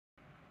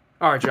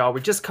Alright y'all, we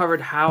just covered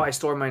how I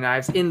store my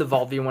knives in the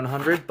Vault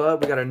V100,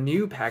 but we got a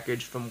new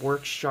package from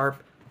Work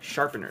Sharp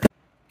Sharpener.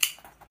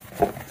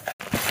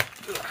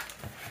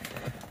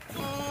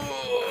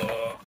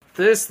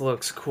 This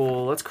looks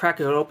cool. Let's crack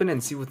it open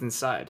and see what's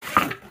inside.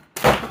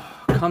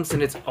 Comes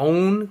in its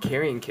own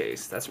carrying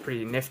case. That's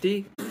pretty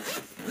nifty.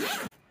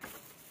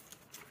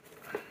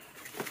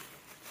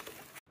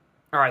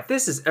 Alright,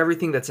 this is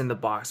everything that's in the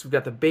box. We've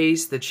got the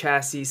base, the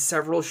chassis,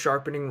 several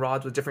sharpening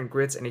rods with different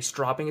grits, and a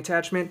stropping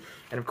attachment,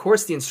 and of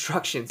course the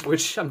instructions,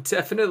 which I'm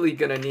definitely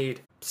gonna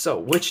need. So,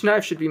 which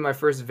knife should be my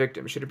first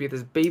victim? Should it be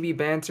this baby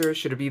Banter?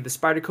 Should it be the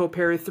Spyderco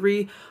Parry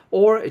 3?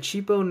 Or a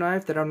cheapo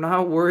knife that I'm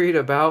not worried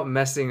about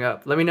messing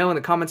up? Let me know in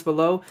the comments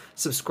below.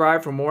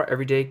 Subscribe for more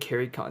everyday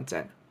carry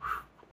content.